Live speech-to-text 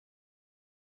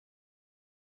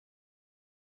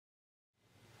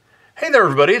Hey there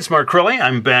everybody, it's markcrilley.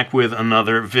 I'm back with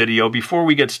another video. Before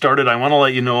we get started, I want to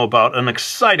let you know about an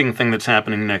exciting thing that's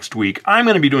happening next week. I'm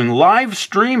going to be doing live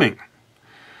streaming,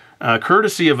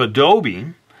 courtesy of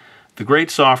Adobe, the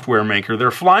great software maker. They're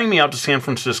flying me out to San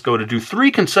Francisco to do 3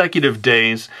 consecutive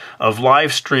days of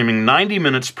live streaming, 90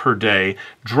 minutes per day,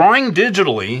 drawing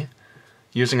digitally,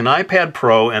 using an iPad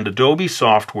Pro and Adobe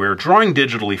software, drawing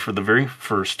digitally for the very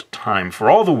first time for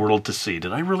all the world to see.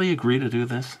 Did I really agree to do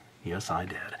this? Yes, I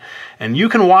did. And you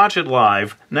can watch it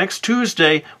live next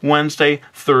Tuesday, Wednesday,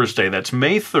 Thursday. That's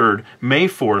May 3rd, May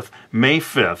 4th, May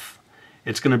 5th.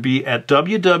 It's going to be at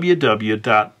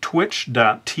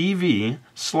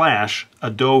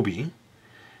www.twitch.tv/Adobe.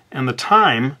 And the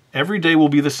time every day will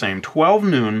be the same, 12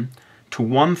 noon to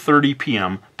 1:30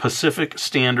 p.m. Pacific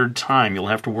Standard Time. You'll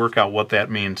have to work out what that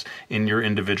means in your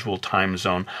individual time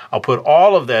zone. I'll put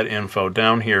all of that info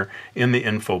down here in the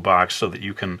info box so that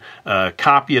you can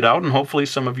copy it out, and hopefully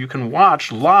some of you can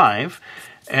watch live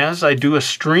as I do a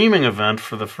streaming event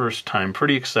for the first time.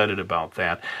 Pretty excited about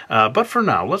that. But for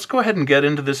now, let's go ahead and get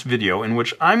into this video in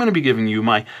which I'm going to be giving you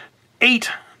my 8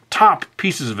 top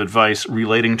pieces of advice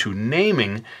relating to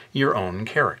naming your own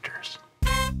characters.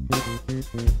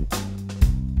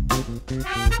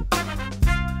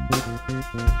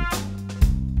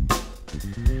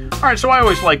 Alright, so I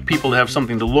always like people to have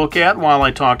something to look at while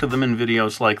I talk to them in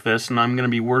videos like this, and I'm going to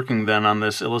be working then on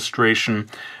this illustration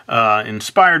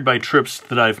inspired by trips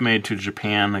that I've made to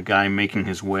Japan, a guy making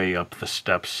his way up the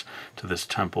steps to this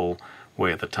temple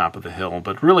way at the top of the hill.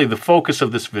 But really the focus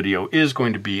of this video is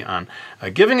going to be on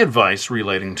giving advice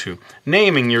relating to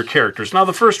naming your characters. Now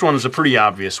the first one is a pretty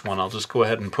obvious one. I'll just go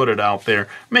ahead and put it out there.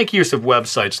 Make use of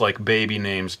websites like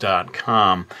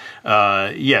babynames.com.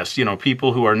 Yes, you know,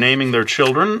 people who are naming their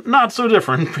children, not so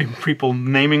different. People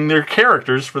naming their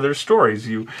characters for their stories.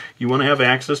 You want to have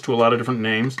access to a lot of different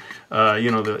names.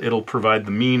 You know, it'll provide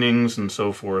the meanings and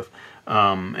so forth.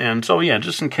 And so, yeah,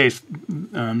 just in case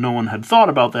no one had thought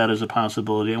about that as a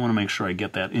possibility, I want to make sure I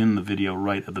get that in the video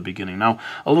right at the beginning. Now,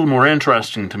 a little more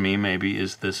interesting to me, maybe,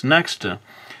 is this next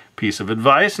piece of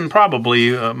advice, and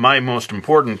probably my most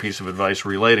important piece of advice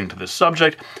relating to this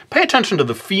subject. Pay attention to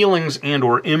the feelings and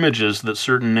or images that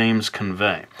certain names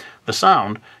convey. The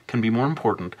sound can be more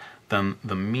important than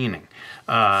the meaning.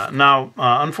 Now,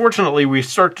 unfortunately, we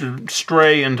start to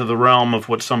stray into the realm of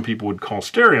what some people would call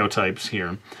stereotypes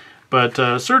here. But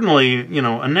certainly, you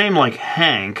know, a name like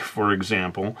Hank, for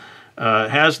example,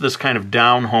 has this kind of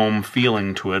down-home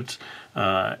feeling to it,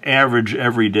 average,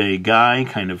 everyday guy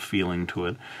kind of feeling to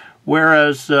it.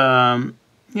 Whereas,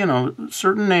 you know,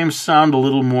 certain names sound a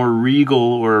little more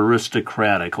regal or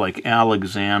aristocratic, like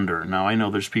Alexander. Now, I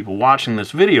know there's people watching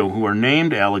this video who are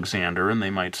named Alexander, and they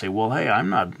might say, well, hey, I'm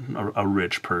not a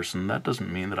rich person. That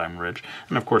doesn't mean that I'm rich.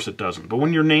 And of course it doesn't. But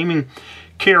when you're naming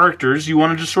characters, you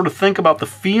want to just sort of think about the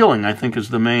feeling, I think, is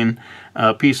the main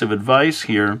piece of advice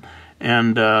here.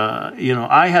 And, you know,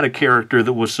 I had a character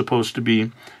that was supposed to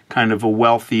be kind of a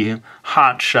wealthy,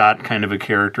 hotshot kind of a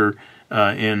character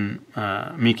in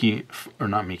not Mickey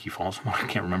Falls, I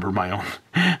can't remember my own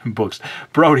books,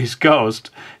 Brody's Ghost,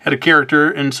 had a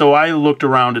character, and so I looked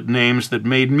around at names that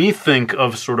made me think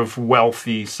of sort of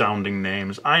wealthy sounding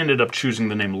names. I ended up choosing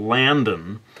the name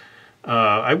Landon.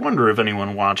 I wonder if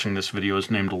anyone watching this video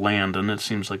is named Landon. It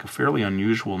seems like a fairly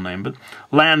unusual name, but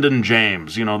Landon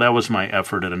James, you know, that was my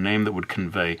effort at a name that would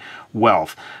convey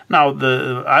wealth. Now,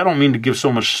 I don't mean to give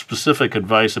so much specific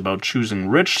advice about choosing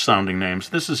rich-sounding names.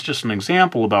 This is just an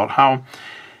example about how,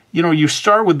 you know, you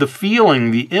start with the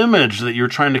feeling, the image that you're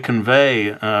trying to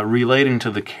convey relating to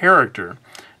the character,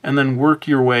 and then work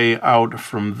your way out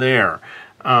from there.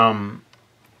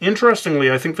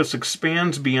 Interestingly, I think this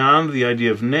expands beyond the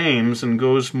idea of names and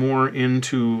goes more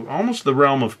into almost the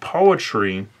realm of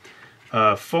poetry,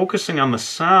 focusing on the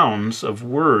sounds of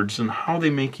words and how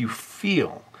they make you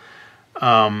feel.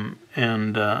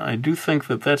 I do think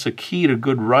that that's a key to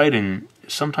good writing,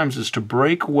 sometimes, is to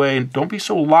break away. Don't be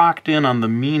so locked in on the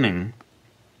meaning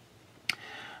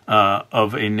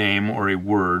of a name or a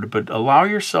word, but allow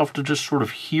yourself to just sort of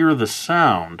hear the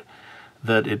sound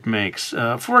that it makes.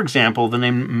 For example, the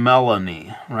name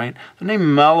Melanie, right? The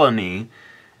name Melanie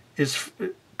is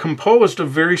composed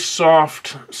of very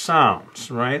soft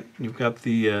sounds, right? You've got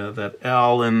the that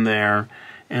L in there,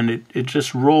 and it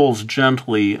just rolls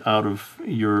gently out of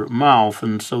your mouth,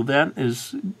 and so that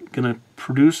is going to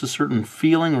produce a certain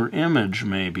feeling or image,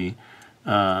 maybe.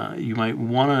 You might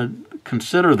want to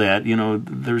consider that. You know,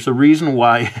 there's a reason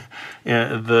why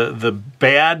the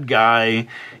bad guy,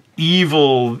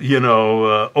 evil, you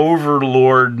know,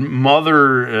 overlord,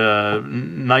 mother,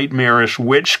 nightmarish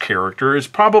witch character is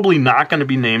probably not going to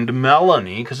be named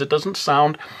Melanie, because it doesn't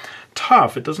sound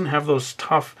tough. It doesn't have those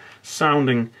tough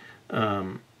sounding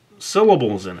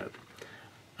syllables in it.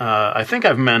 I think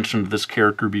I've mentioned this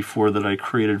character before that I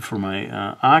created for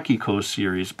my Akiko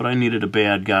series, but I needed a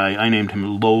bad guy. I named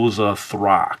him Loza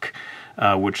Throck,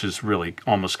 which is really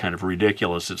almost kind of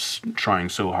ridiculous. It's trying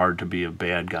so hard to be a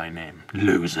bad guy name.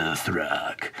 Loza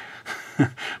Throck.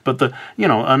 But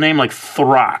a name like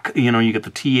Throck, you get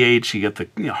the TH, you get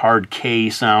the hard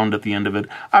K sound at the end of it.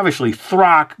 Obviously,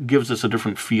 Throck gives us a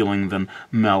different feeling than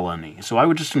Melanie. So I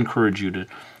would just encourage you to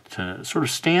sort of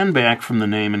stand back from the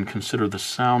name and consider the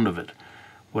sound of it,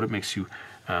 what it makes you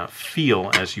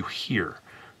feel as you hear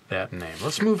that name.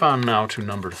 Let's move on now to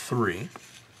number 3.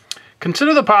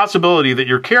 Consider the possibility that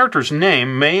your character's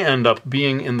name may end up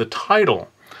being in the title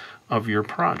of your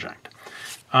project.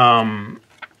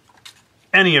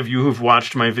 Any of you who've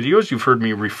watched my videos, you've heard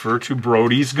me refer to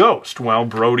Brody's Ghost. Well,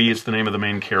 Brody is the name of the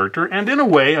main character, and in a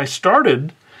way I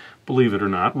started, believe it or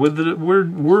not, with the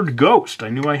word ghost. I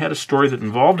knew I had a story that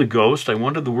involved a ghost. I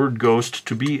wanted the word ghost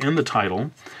to be in the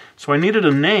title, so I needed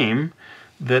a name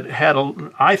that had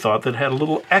I thought that had a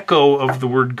little echo of the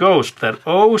word ghost, that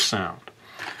O sound.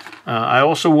 I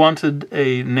also wanted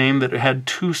a name that had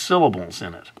 2 syllables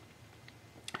in it.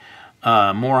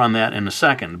 More on that in a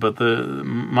second, but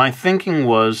my thinking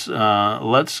was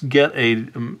let's get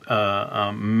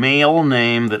a male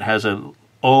name that has a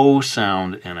O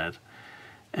sound in it,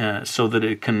 so that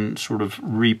it can sort of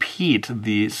repeat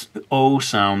the O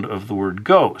sound of the word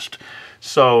ghost.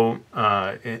 So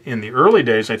in the early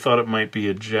days, I thought it might be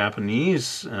a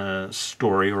Japanese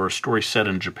story or a story set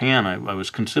in Japan. I was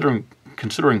considering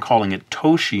calling it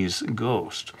Toshi's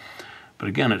Ghost, but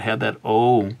again, it had that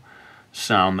O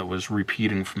sound that was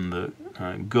repeating from the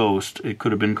ghost. It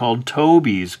could have been called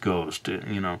Toby's Ghost.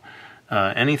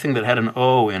 Anything that had an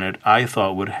O in it, I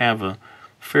thought would have a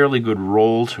fairly good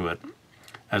roll to it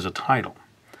as a title.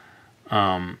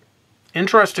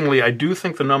 Interestingly, I do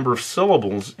think the number of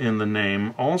syllables in the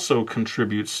name also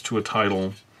contributes to a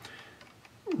title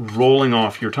rolling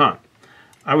off your tongue.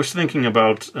 I was thinking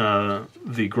about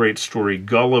the great story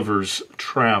Gulliver's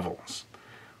Travels.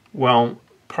 Well,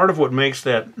 part of what makes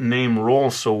that name roll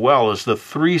so well is the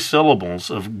 3 syllables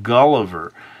of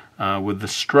Gulliver, with the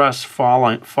stress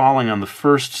falling on the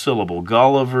first syllable,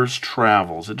 Gulliver's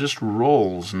Travels. It just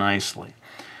rolls nicely.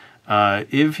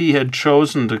 If he had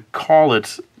chosen to call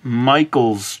it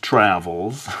Michael's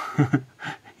Travels,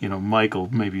 Michael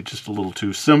maybe just a little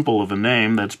too simple of a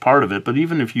name, that's part of it, but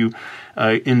even if you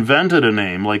invented a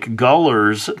name like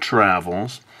Guller's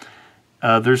Travels,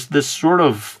 there's this sort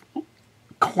of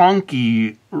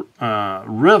clunky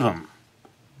rhythm.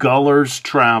 Guller's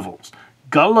Travels.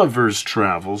 Gulliver's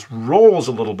Travels rolls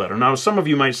a little better. Now, some of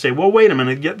you might say, well, wait a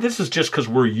minute, this is just because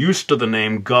we're used to the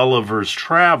name Gulliver's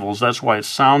Travels. That's why it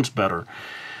sounds better.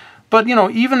 But,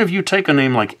 even if you take a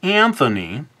name like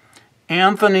Anthony,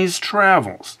 Anthony's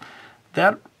Travels,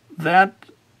 that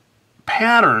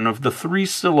pattern of the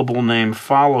 3-syllable name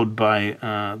followed by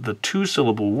the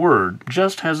 2-syllable word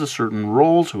just has a certain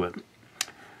roll to it.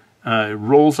 It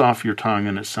rolls off your tongue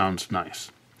and it sounds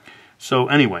nice. So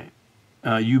anyway,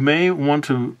 you may want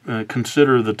to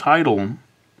consider the title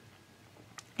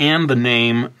and the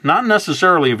name, not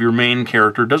necessarily of your main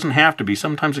character. It doesn't have to be.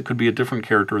 Sometimes it could be a different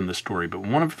character in the story, but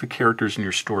one of the characters in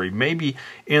your story may be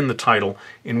in the title,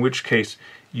 in which case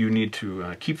you need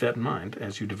to keep that in mind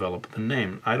as you develop the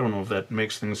name. I don't know if that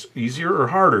makes things easier or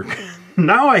harder.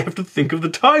 Now I have to think of the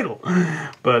title.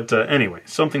 But anyway,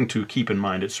 something to keep in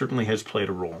mind. It certainly has played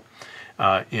a role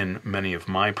in many of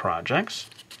my projects.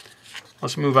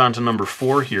 Let's move on to number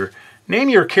 4 here. Name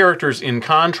your characters in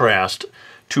contrast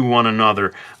to one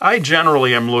another. I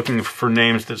generally am looking for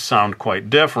names that sound quite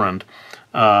different.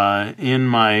 In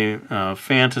my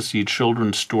fantasy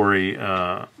children's story,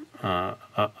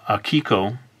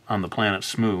 Akiko on the planet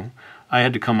Smoo, I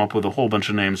had to come up with a whole bunch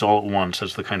of names all at once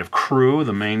as the kind of crew,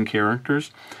 the main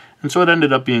characters. And so it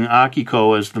ended up being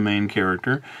Akiko as the main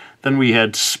character. Then we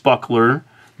had Spuckler,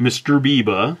 Mr.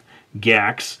 Biba,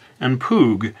 Gax, and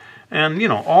Poog. And,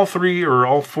 all 3 or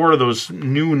all 4 of those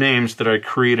new names that I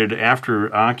created after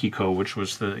Akiko, which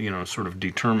was the, sort of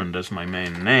determined as my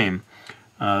main name,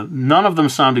 none of them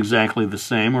sound exactly the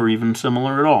same or even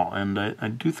similar at all. And I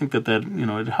do think that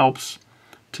it helps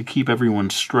to keep everyone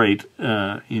straight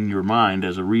in your mind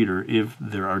as a reader if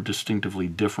there are distinctively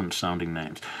different sounding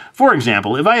names. For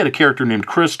example, if I had a character named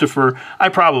Christopher, I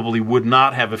probably would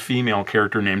not have a female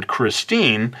character named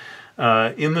Christine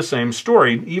in the same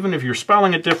story. Even if you're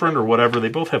spelling it different or whatever, they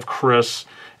both have Chris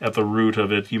at the root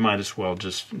of it. You might as well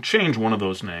just change one of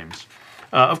those names.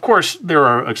 Of course, there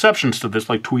are exceptions to this,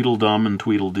 like Tweedledum and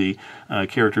Tweedledee,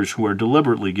 characters who are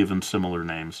deliberately given similar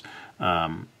names.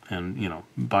 And, you know,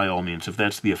 by all means, if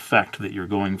that's the effect that you're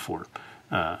going for,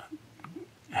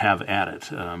 have at it.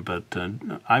 But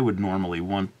I would normally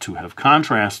want to have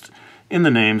contrast in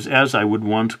the names as I would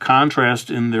want contrast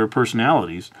in their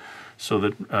personalities so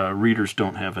that readers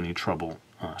don't have any trouble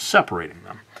separating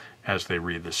them as they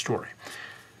read this story.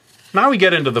 Now we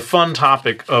get into the fun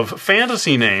topic of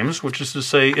fantasy names, which is to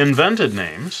say invented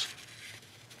names.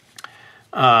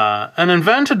 An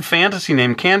invented fantasy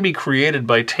name can be created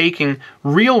by taking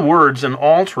real words and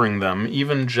altering them,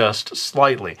 even just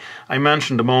slightly. I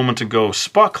mentioned a moment ago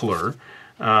Spuckler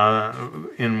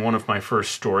in one of my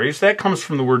first stories. That comes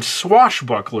from the word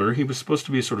swashbuckler. He was supposed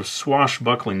to be a sort of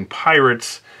swashbuckling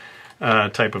pirates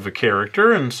type of a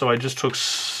character, and so I just took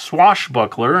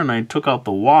swashbuckler and I took out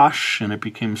the wash and it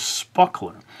became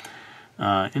spuckler.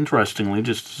 Interestingly,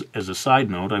 just as a side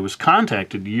note, I was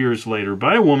contacted years later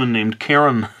by a woman named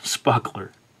Karen Spuckler.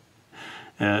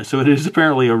 So it is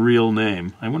apparently a real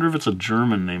name. I wonder if it's a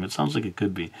German name. It sounds like it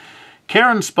could be.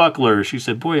 Karen Spuckler, she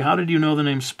said, "Boy, how did you know the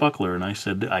name Spuckler?" And I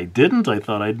said, "I didn't. I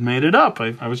thought I'd made it up.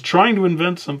 I was trying to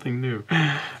invent something new."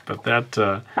 But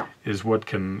that is what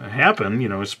can happen, you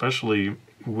know, especially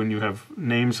when you have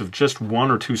names of just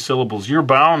one or two syllables. You're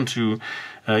bound to,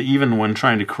 even when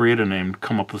trying to create a name,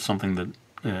 come up with something that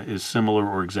is similar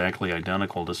or exactly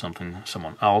identical to something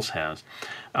someone else has.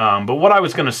 But what I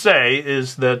was going to say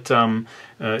is that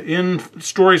in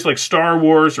stories like Star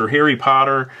Wars or Harry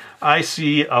Potter, I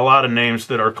see a lot of names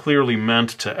that are clearly meant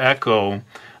to echo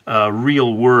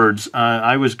real words.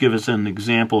 I was given as an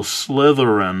example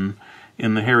Slytherin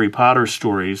in the Harry Potter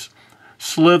stories.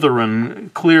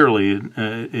 Slytherin clearly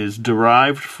is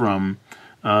derived from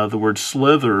the word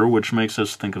slither, which makes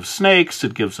us think of snakes.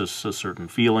 It gives us a certain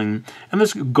feeling. And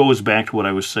this goes back to what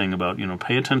I was saying about, you know,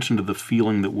 pay attention to the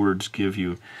feeling that words give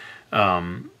you.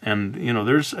 And, you know,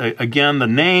 there's, again, the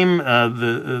name,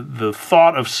 the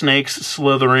thought of snakes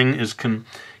slithering is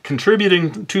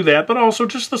contributing to that, but also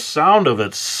just the sound of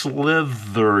it,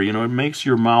 slither, you know, it makes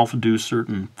your mouth do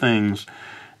certain things.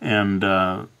 And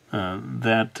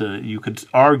that you could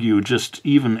argue just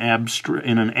even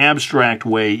in an abstract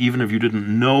way, even if you didn't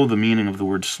know the meaning of the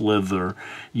word slither,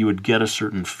 you would get a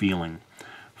certain feeling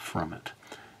from it.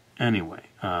 Anyway,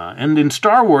 and in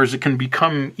Star Wars it can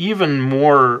become even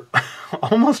more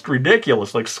almost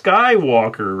ridiculous, like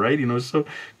Skywalker, right? You know, so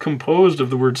composed of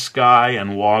the word sky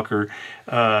and walker.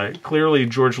 Clearly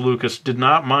George Lucas did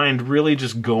not mind really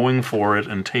just going for it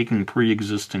and taking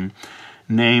pre-existing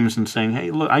names and saying,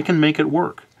 hey, look, I can make it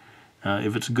work.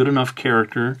 If it's a good enough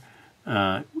character,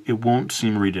 it won't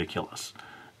seem ridiculous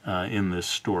in this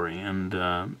story. And,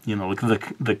 you know, like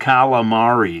the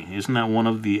calamari, isn't that one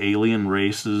of the alien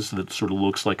races that sort of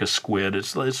looks like a squid? It's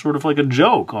sort of like a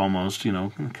joke almost, you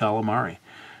know, calamari,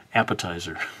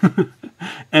 appetizer.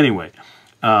 Anyway,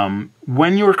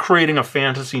 when you're creating a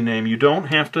fantasy name, you don't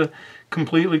have to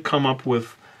completely come up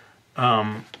with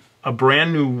a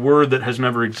brand new word that has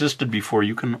never existed before.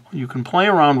 You can play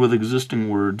around with existing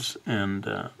words and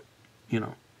you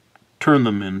know, turn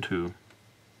them into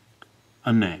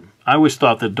a name. I always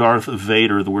thought that Darth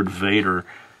Vader, the word Vader,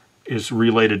 is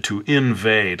related to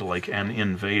invade, like an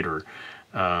invader.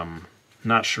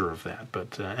 Not sure of that,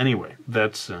 but anyway,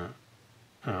 that's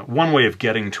one way of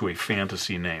getting to a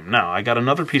fantasy name. Now, I got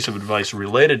another piece of advice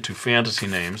related to fantasy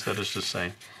names, that is to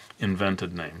say,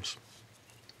 invented names.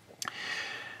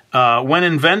 When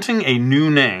inventing a new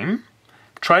name,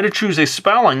 try to choose a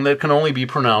spelling that can only be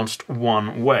pronounced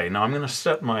one way. Now I'm going to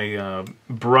set my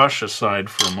brush aside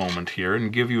for a moment here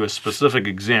and give you a specific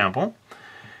example.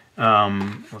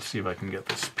 Let's see if I can get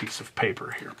this piece of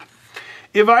paper here.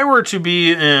 If I were to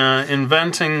be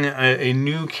inventing a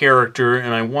new character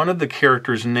and I wanted the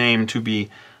character's name to be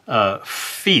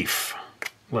Thief,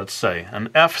 let's say, an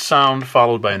F sound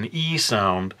followed by an E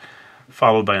sound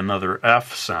followed by another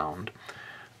F sound.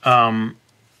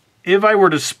 If I were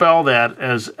to spell that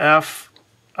as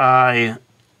F-I-F,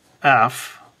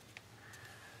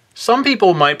 some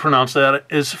people might pronounce that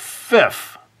as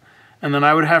Fif, and then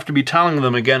I would have to be telling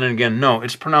them again and again, no,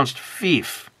 it's pronounced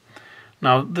Fief.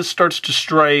 Now, this starts to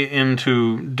stray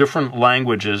into different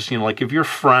languages, you know, like if you're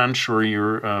French or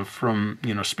you're from,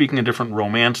 you know, speaking a different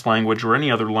Romance language or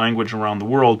any other language around the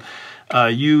world,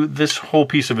 this whole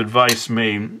piece of advice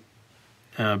may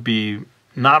be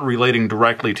not relating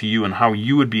directly to you and how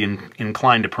you would be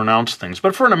inclined to pronounce things.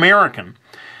 But for an American,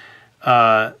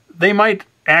 they might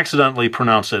accidentally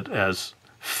pronounce it as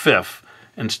Fif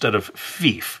instead of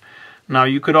Fief. Now,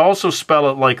 you could also spell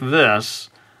it like this,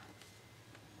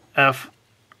 F-I-E-F,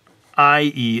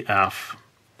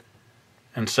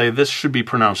 and say this should be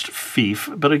pronounced Fief.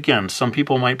 But again, some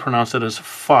people might pronounce it as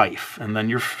Fife, and then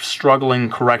you're struggling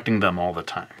correcting them all the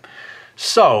time.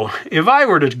 So, if I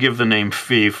were to give the name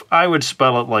Fief, I would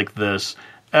spell it like this,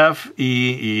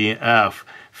 F-E-E-F,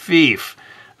 Fief.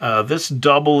 This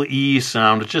double E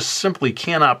sound, it just simply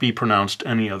cannot be pronounced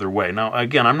any other way. Now,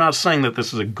 again, I'm not saying that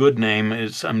this is a good name.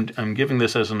 I'm giving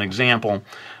this as an example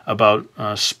about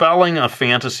spelling a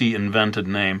fantasy invented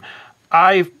name.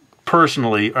 I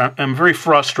personally am very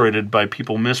frustrated by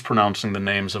people mispronouncing the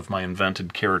names of my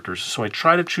invented characters, so I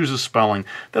try to choose a spelling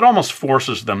that almost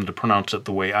forces them to pronounce it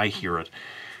the way I hear it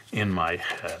in my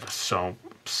head. So,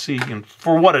 see, and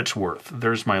for what it's worth,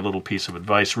 there's my little piece of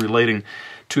advice relating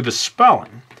to the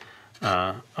spelling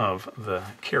of the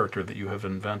character that you have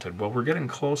invented. Well, we're getting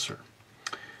closer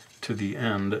to the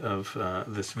end of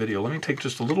this video. Let me take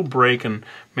just a little break and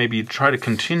maybe try to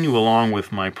continue along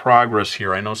with my progress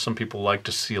here. I know some people like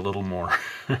to see a little more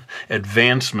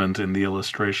advancement in the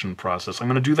illustration process. I'm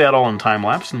going to do that all in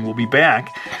time-lapse, and we'll be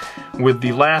back with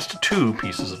the last two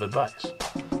pieces of advice.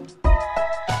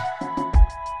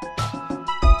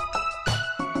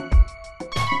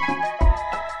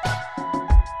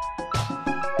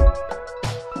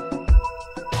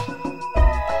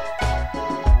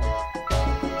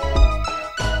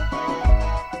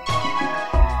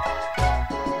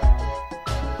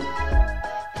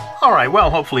 Alright, well,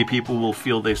 hopefully people will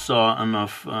feel they saw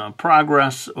enough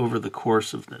progress over the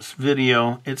course of this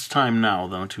video. It's time now,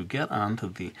 though, to get on to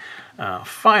the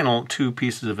final two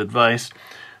pieces of advice.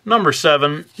 Number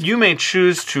 7, you may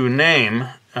choose to name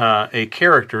a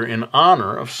character in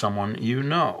honor of someone you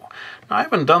know. Now, I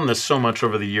haven't done this so much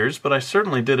over the years, but I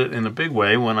certainly did it in a big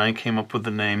way when I came up with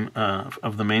the name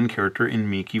of the main character in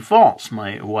Meeky Falls.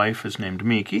 My wife is named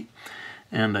Meeky,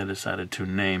 and I decided to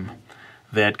name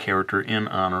that character in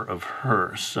honor of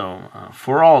her. So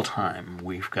for all time,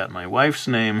 we've got my wife's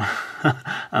name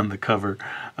on the cover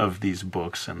of these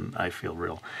books, and I feel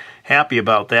real happy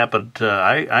about that. But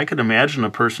I could imagine a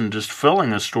person just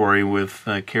filling a story with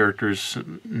characters'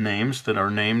 names that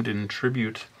are named in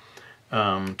tribute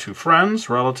to friends,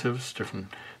 relatives, different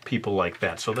people like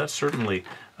that. So that's certainly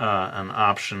an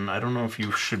option. I don't know if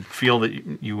you should feel that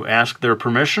you ask their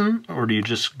permission, or do you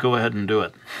just go ahead and do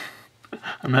it?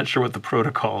 I'm not sure what the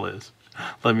protocol is.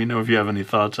 Let me know if you have any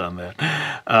thoughts on that.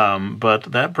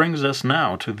 But that brings us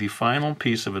now to the final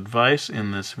piece of advice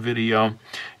in this video.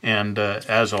 And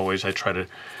as always, I try to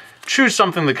choose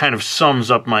something that kind of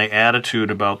sums up my attitude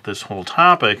about this whole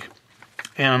topic.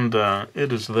 And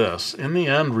it is this. In the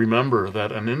end, remember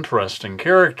that an interesting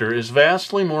character is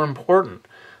vastly more important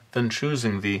than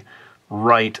choosing the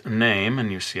right name.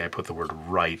 And you see I put the word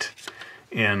right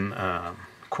in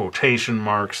quotation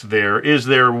marks there. Is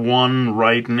there one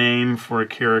right name for a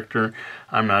character?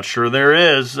 I'm not sure there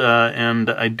is, and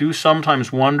I do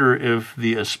sometimes wonder if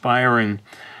the aspiring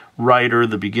writer,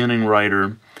 the beginning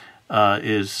writer,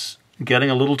 is getting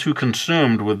a little too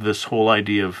consumed with this whole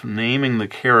idea of naming the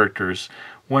characters,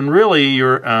 when really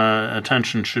your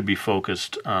attention should be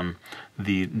focused on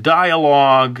the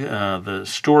dialogue, the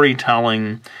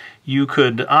storytelling. You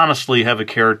could honestly have a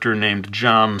character named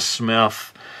John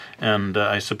Smith, and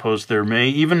I suppose there may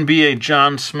even be a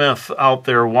John Smith out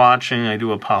there watching. I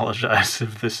do apologize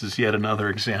if this is yet another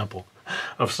example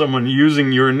of someone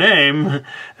using your name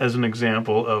as an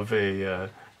example of a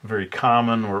very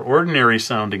common or ordinary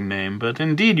sounding name. But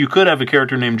indeed, you could have a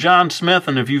character named John Smith,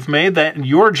 and if you've made that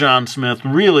your John Smith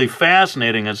really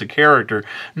fascinating as a character,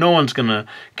 no one's going to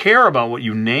care about what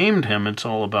you named him. It's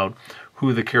all about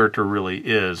who the character really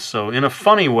is. So in a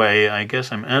funny way, I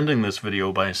guess I'm ending this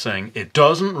video by saying it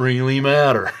doesn't really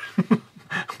matter.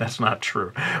 That's not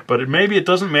true. But maybe it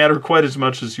doesn't matter quite as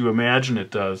much as you imagine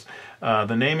it does.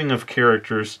 The naming of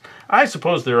characters, I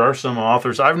suppose there are some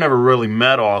authors, I've never really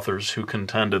met authors who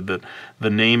contended that the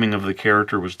naming of the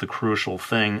character was the crucial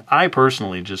thing. I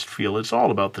personally just feel it's all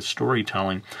about the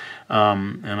storytelling.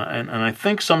 And I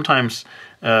think sometimes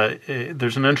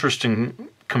there's an interesting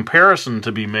comparison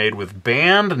to be made with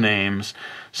band names.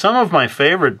 Some of my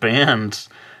favorite bands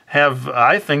have,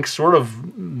 I think, sort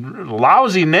of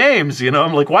lousy names, you know.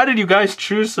 I'm like, why did you guys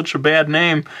choose such a bad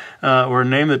name, or a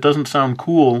name that doesn't sound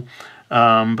cool?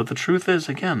 But the truth is,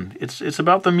 again, it's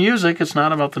about the music, it's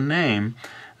not about the name.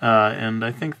 And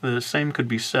I think the same could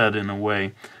be said, in a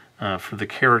way, for the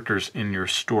characters in your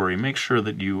story. Make sure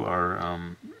that you are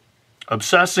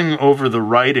obsessing over the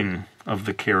writing of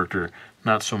the character,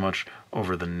 not so much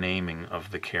over the naming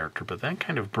of the character. But that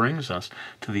kind of brings us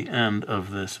to the end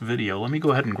of this video. Let me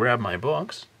go ahead and grab my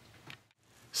books.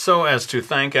 So as to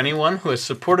thank anyone who has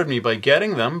supported me by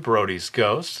getting them, Brody's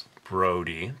Ghost,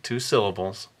 Brody, 2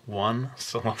 syllables, 1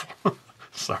 syllable.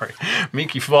 sorry,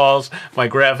 Miki Falls, my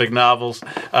graphic novels,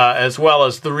 as well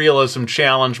as The Realism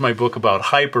Challenge, my book about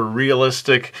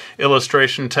hyper-realistic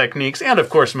illustration techniques, and of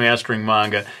course Mastering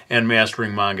Manga and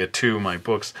Mastering Manga 2, my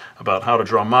books about how to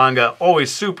draw manga.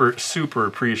 Always super, super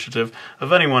appreciative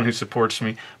of anyone who supports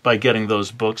me by getting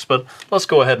those books. But let's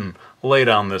go ahead and lay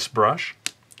down this brush.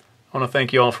 I want to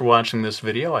thank you all for watching this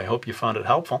video. I hope you found it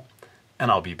helpful, and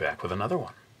I'll be back with another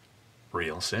one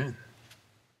real soon.